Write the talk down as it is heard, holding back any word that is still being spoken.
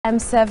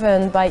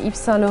M7 by Yves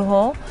Saint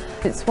Laurent.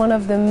 It's one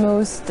of the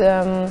most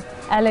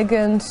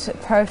elegant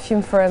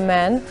perfume for a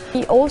man.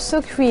 He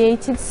also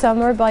created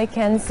Summer by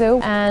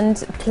Kenzo and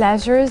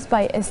Pleasures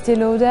by Estée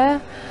Lauder.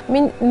 I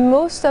mean,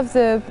 most of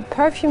the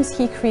perfumes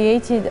he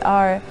created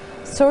are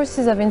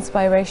sources of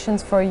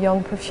inspirations for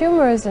young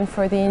perfumers and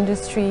for the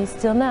industry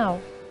still now.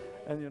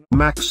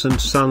 Max &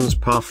 Sons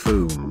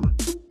Parfum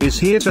is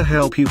here to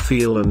help you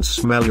feel and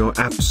smell your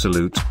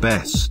absolute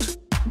best.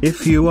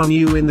 If you are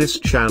new in this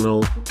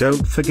channel,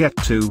 don't forget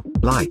to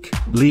like,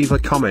 leave a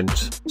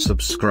comment,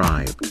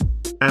 subscribe,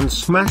 and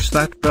smash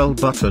that bell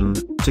button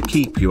to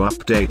keep you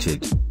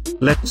updated.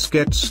 Let's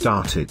get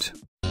started.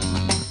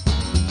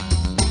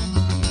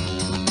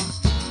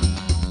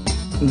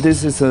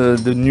 This is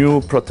the new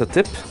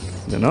prototype,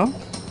 you know.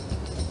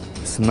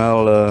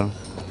 Smell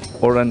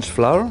orange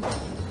flower.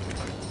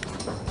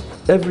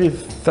 Every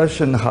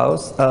fashion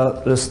house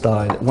has a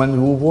style. When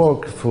we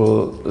work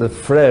for the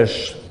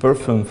fresh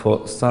perfume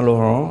for Saint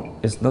Laurent,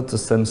 it's not the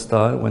same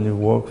style when you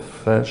work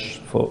fresh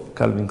for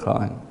Calvin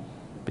Klein,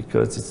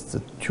 because it's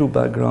the two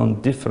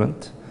background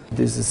different.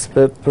 This is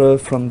pepper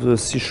from the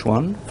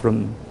Sichuan,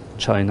 from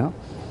China.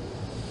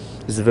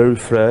 It's very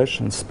fresh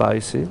and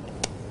spicy.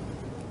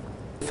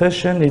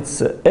 Fashion,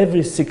 it's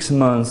every 6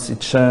 months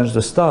it changes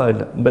the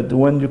style, but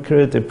when you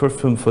create a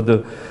perfume for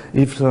the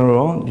Yves Saint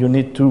Laurent, you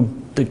need to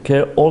take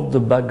care of the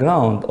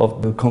background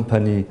of the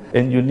company,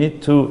 and you need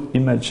to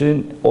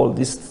imagine all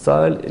this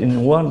style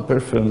in one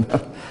perfume.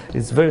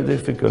 It's very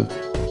difficult.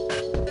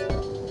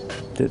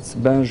 It's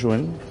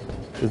benjoin.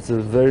 It's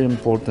very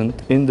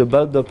important. In the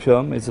bal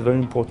d'opium, it's very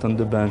important,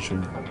 the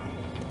benjoin.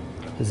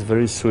 It's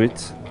very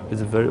sweet.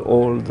 It's very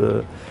old.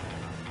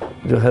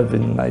 You have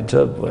in my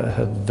job where I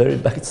have very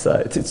bad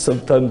side. It's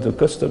sometimes the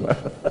customer.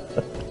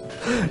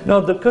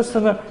 No, the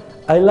customer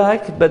I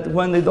like, but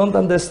when they don't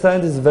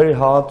understand, it's very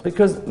hard,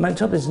 because my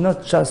job is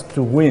not just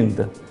to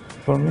win.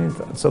 For me,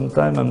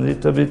 sometimes I'm a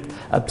little bit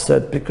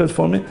upset, because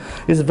for me,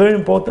 it's very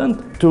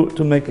important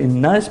to make a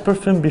nice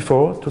perfume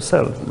before to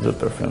sell the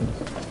perfume.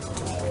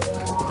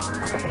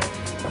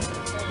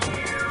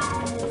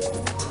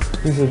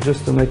 This is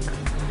just to make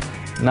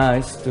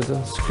nice to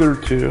the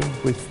sculpture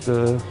with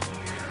the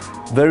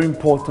very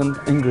important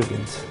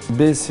ingredients,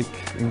 basic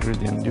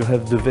ingredient. You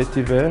have the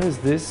vetiver, is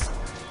this,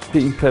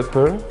 pink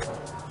pepper,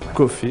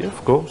 coffee,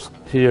 of course.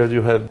 Here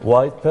you have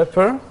white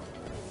pepper,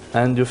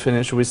 and you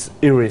finish with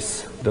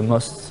iris, the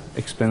most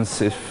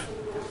expensive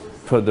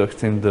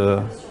product in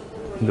the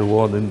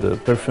world, in the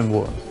perfume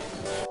world.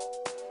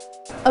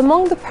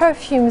 Among the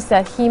perfumes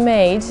that he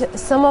made,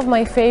 some of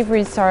my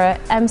favorites are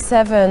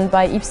M7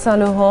 by Yves Saint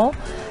Laurent.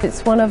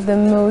 It's one of the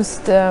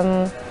most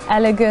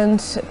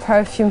elegant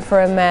perfume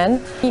for a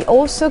man. He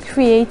also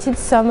created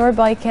Summer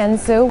by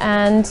Kenzo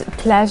and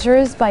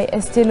Pleasures by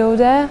Estée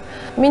Lauder.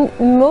 I mean,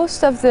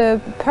 most of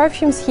the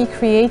perfumes he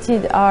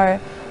created are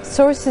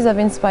sources of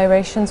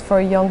inspirations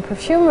for young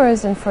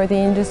perfumers and for the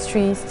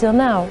industry still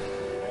now.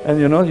 And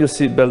you know, you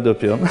see bal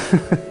d'opium.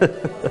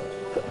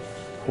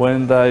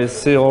 When I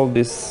see all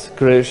this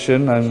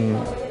creation,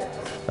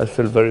 I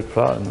feel very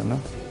proud, you know.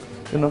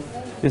 You know,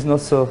 it's not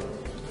so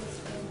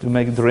to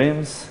make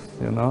dreams,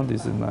 you know,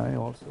 this is my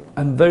also.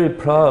 I'm very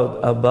proud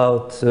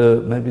about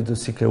maybe the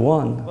CK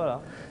One,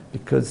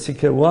 because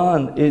CK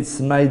One, it's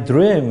my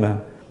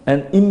dream,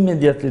 and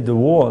immediately the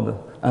world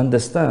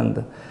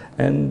understand,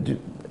 and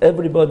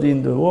everybody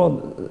in the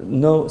world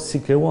knows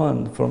CK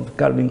One from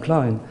Calvin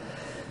Klein.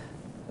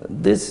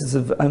 This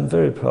is, I'm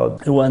very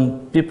proud.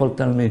 When people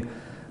tell me,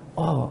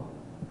 oh,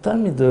 tell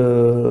me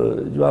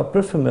you are a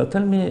perfumer,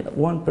 tell me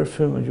one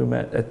perfume you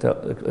made at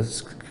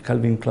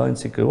Calvin Klein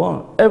CK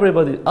One.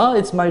 Everybody,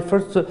 it's my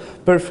first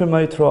perfume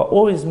I try.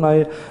 Oh, it's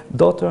my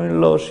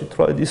daughter-in-law, she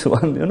tried this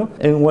one, you know.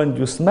 And when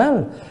you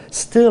smell,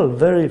 still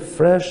very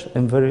fresh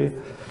and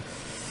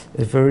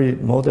very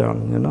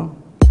modern, you know.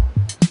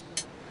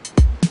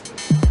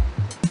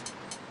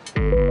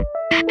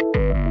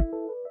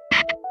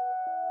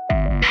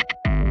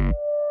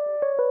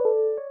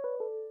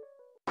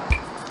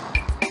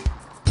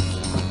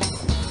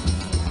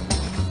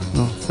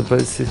 Non, c'est pas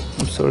ici.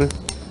 I'm sorry.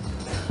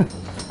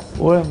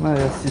 Where my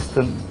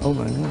assistant? Oh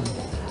my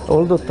God.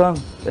 All the time.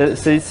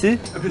 C'est ici?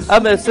 Ah,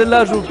 mais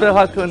celle-là, je vous fais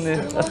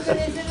reconnaître.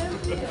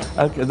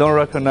 Okay, don't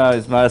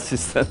recognize my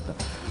assistant.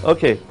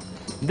 Okay,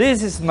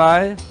 this is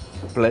my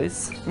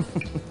place.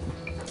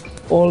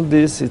 All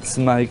this, it's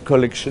my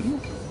collection.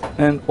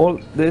 And all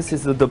this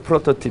is the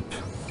prototype.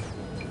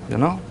 You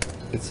know?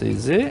 It's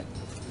easy.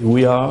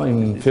 We are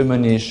in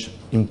Firmenich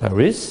in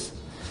Paris.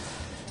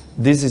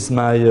 This is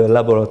my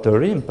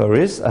laboratory in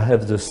Paris. I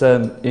have the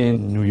same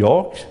in New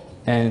York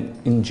and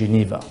in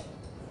Geneva.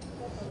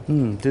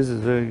 This is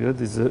very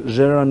good. It's a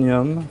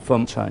geranium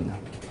from China.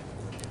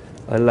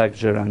 I like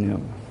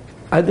geranium.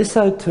 I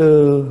decided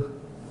to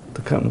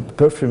become a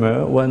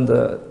perfumer when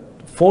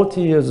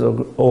 40 years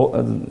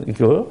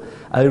ago,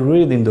 I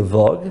read in the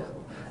Vogue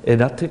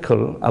an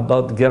article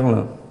about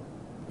Guerlain,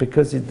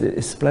 because it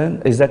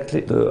explained exactly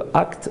the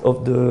act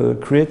of the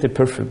creative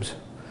perfumes.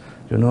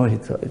 You know,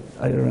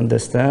 I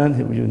understand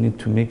you need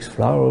to mix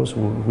flowers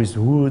with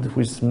wood,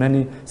 with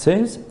many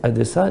things. I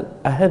decide,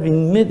 I have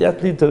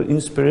immediately the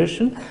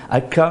inspiration. I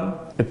come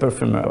a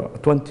perfumer,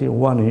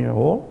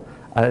 21-year-old.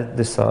 I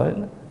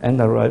decide and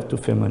arrive to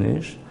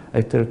Firmenich. I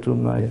tell to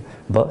my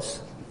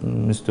boss,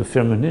 Mr.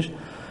 Firmenich,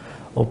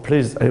 oh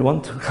please, I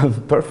want to become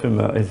a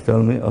perfumer. He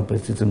tell me, oh,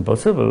 but it's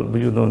impossible.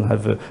 You don't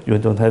have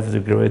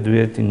the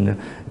graduate in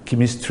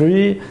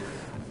chemistry.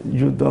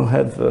 You don't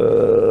have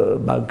a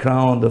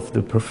background of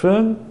the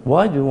perfume.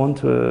 Why do you want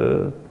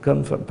to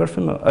become a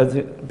perfumer?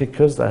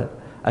 Because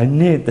I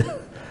need.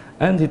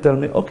 And he told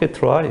me, okay,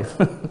 try.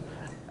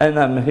 And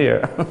I'm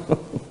here.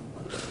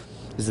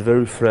 It's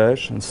very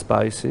fresh and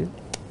spicy.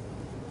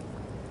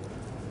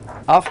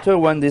 After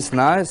when it's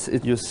nice,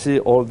 you see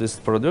all this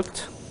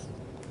product.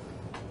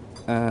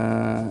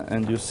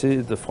 And you see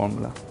the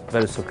formula.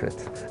 Very secret.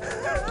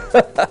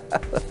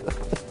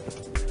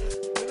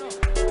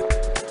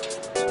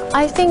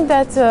 I think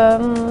that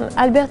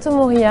Alberto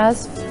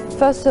Morillas,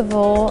 first of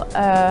all,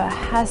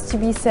 has to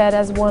be said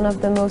as one of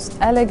the most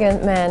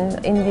elegant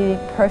men in the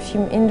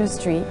perfume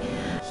industry.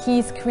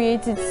 He's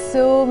created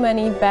so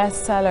many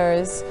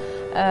bestsellers,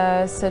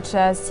 such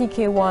as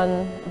CK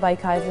One by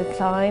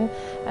Klein,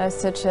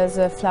 such as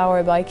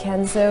Flower by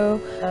Kenzo.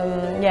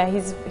 Yeah,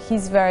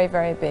 he's very,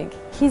 very big.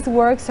 His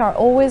works are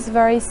always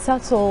very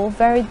subtle,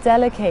 very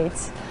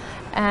delicate,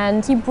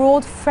 and he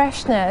brought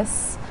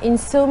freshness in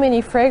so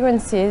many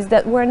fragrances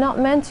that were not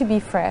meant to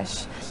be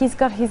fresh. He's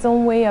got his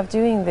own way of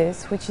doing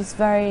this, which is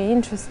very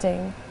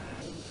interesting.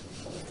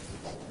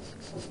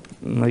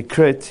 My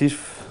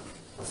creative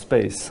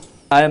space.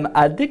 I am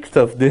addict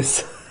of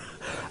this.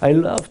 I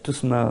love to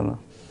smell.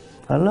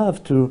 I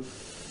love to,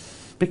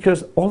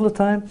 because all the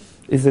time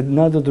is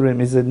another dream,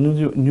 is a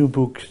new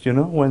book. You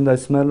know, when I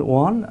smell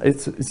one,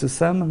 it's the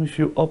same if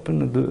you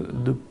open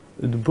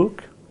the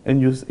book and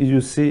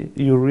you see,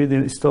 you read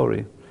a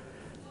story.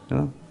 You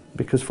know?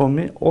 Because for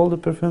me, all the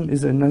perfume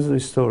is another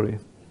story.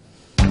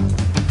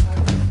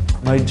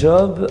 My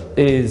job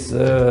is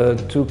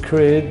to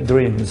create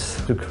dreams,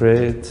 to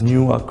create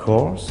new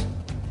accords,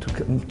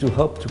 to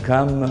help to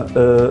come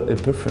a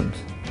perfume.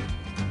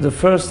 The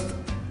first,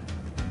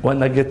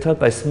 when I get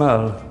up, I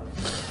smell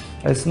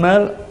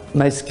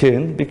my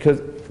skin,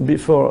 because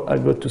before I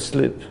go to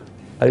sleep,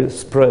 I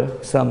spray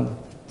some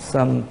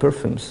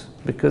perfumes,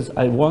 because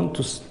I want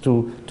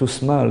to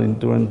smell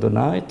during the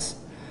night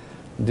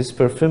this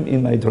perfume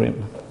in my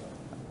dream.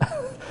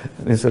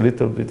 It's a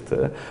little bit.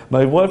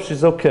 My wife,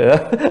 she's okay,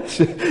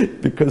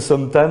 because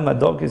sometimes my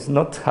dog is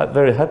not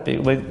very happy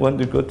when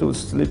you go to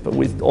sleep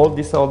with all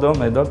this odor.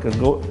 My dog can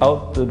go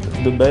out the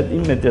bed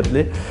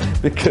immediately,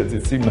 because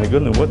you see, my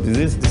goodness, what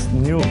is this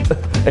new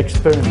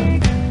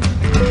experiment?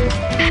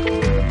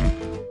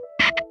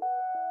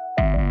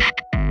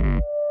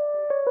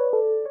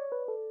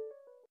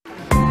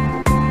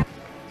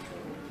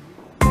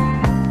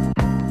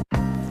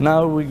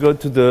 Now we go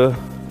to the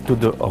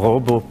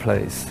robot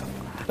place.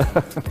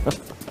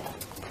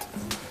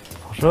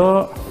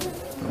 Bonjour.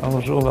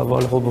 Bonjour, on va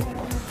voir le robot.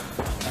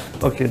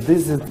 Okay,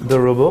 this is the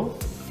robot.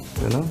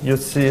 You know, you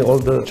see all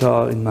the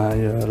jar in my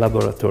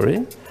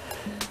laboratory.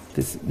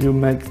 This, you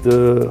make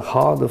the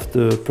heart of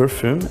the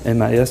perfume, and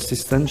my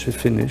assistant, she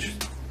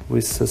finished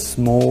with a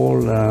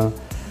small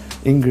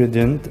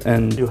ingredient,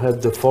 and you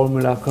have the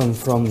formula come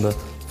from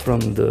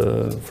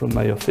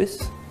my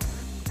office.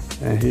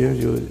 And here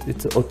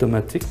it's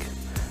automatic.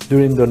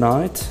 During the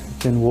night, you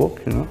can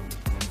walk, you know.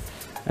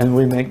 And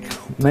we make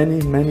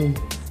many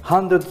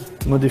hundred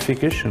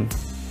modifications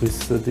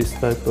with this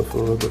type of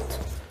robot.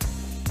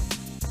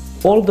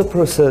 All the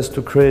process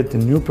to create a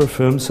new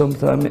perfume,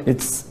 sometimes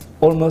it's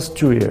almost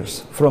 2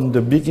 years, from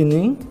the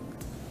beginning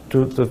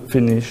to the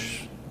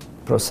finish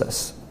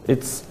process.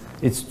 It's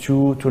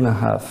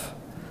 2.5.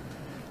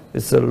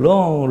 It's a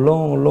long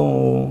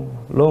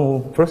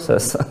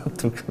process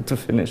to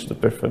finish the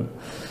perfume.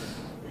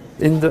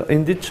 In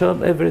this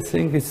job,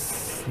 everything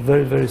is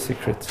very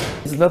secret.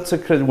 It's not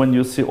secret when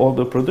you see all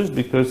the products,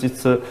 because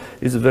it's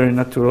very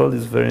natural,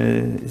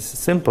 it's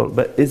simple.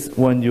 But it's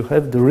when you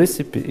have the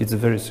recipe, it's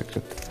very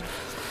secret.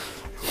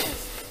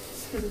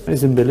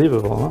 It's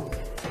unbelievable, huh?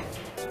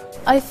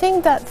 I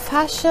think that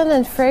fashion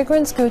and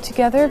fragrance go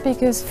together,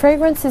 because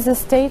fragrance is a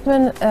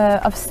statement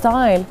of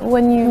style.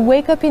 When you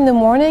wake up in the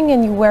morning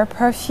and you wear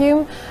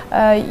perfume,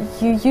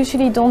 you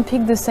usually don't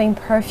pick the same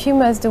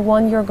perfume as the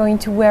one you're going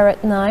to wear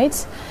at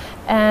night.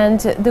 And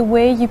the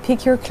way you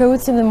pick your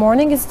clothes in the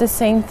morning is the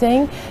same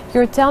thing.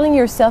 You're telling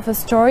yourself a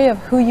story of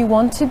who you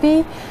want to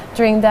be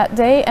during that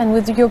day, and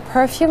with your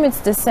perfume it's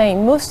the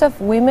same. Most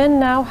of women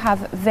now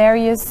have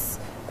various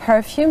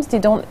perfumes, they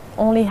don't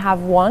only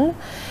have one,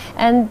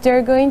 and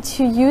they're going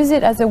to use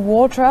it as a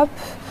wardrobe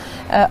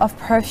of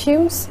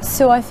perfumes.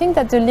 So I think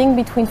that the link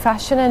between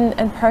fashion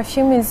and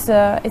perfume is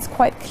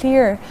quite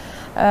clear.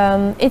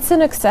 It's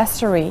an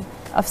accessory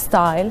of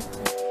style.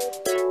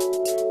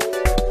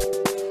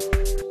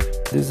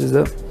 This is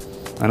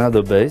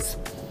another base,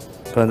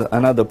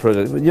 another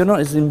product. You know,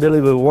 it's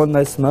unbelievable. When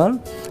I smell,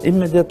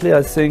 immediately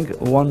I think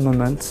one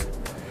moment.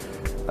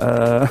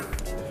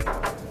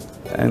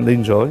 and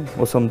enjoy.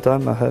 Or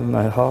sometimes I have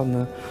my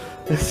heart,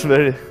 it's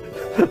very,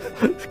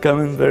 it's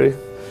coming very,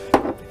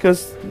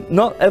 because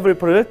not every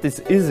project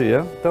is easy,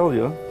 I tell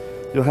you.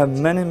 You have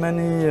many,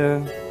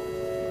 many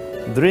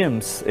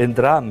dreams in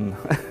drum.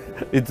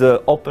 It's an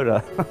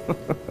opera.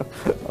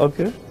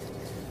 Okay?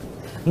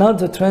 Now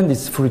the trend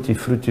is fruity,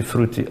 fruity,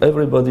 fruity.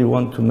 Everybody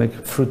wants to make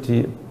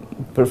fruity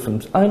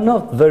perfumes. I'm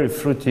not very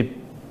fruity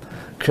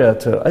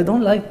creator. I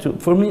don't like to,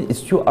 for me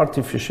it's too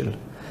artificial.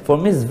 For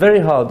me it's very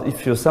hard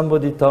if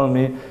somebody tell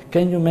me,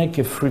 can you make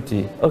a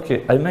fruity?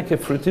 Okay, I make a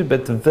fruity,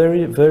 but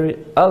very, very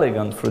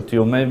elegant fruity,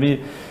 or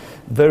maybe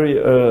very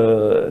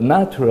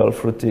natural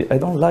fruity. I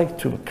don't like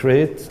to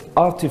create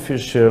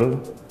artificial,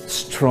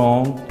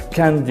 strong,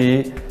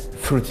 candy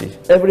fruity.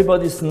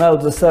 Everybody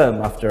smells the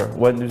same after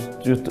when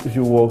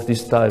you work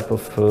this type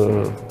of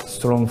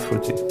strong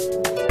fruity.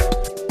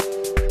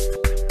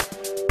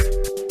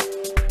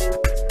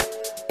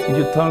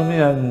 You tell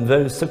me I'm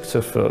very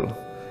successful.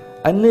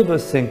 I never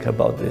think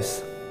about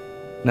this,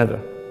 never.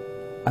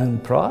 I'm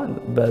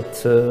proud,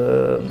 but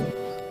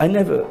I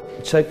never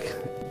check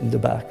in the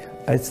back.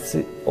 I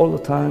see all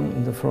the time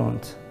in the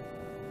front.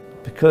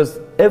 Because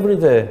every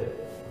day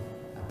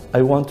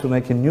I want to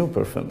make a new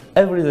perfume.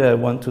 Every day I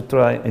want to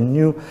try a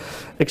new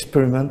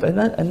experiment. And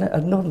I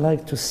don't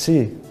like to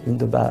see in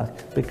the back.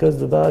 Because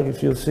the back,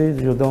 if you see,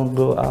 you don't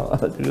go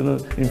out, you know,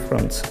 in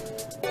front.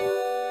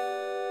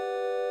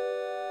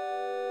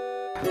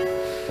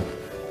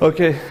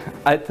 Okay,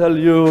 I tell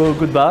you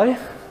goodbye,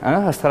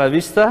 hasta la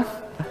vista,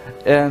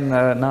 and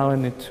now I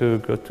need to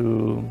go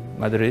to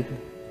Madrid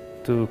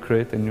to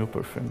create a new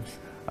perfume.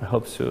 I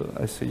hope so.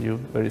 I see you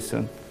very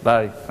soon.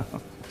 Bye.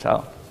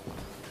 Ciao.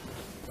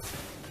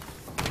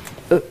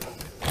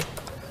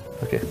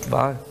 Okay,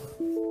 bye.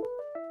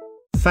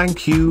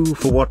 Thank you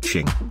for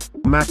watching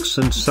Max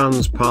 &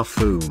 Sons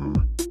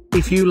Parfum.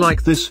 If you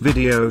like this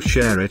video,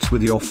 share it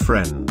with your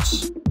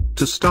friends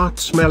to start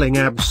smelling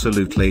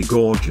absolutely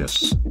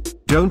gorgeous.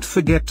 Don't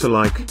forget to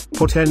like,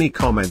 put any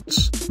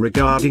comments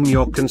regarding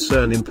your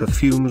concern in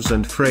perfumes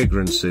and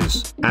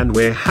fragrances, and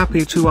we're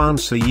happy to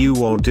answer you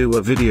or do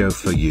a video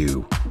for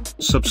you.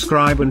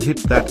 Subscribe and hit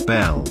that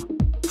bell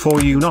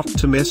for you not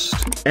to miss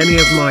any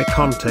of my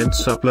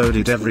contents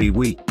uploaded every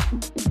week.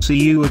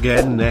 See you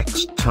again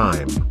next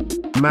time.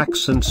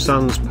 Max &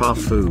 Sons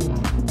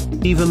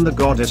Parfum. Even the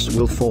goddess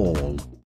will fall.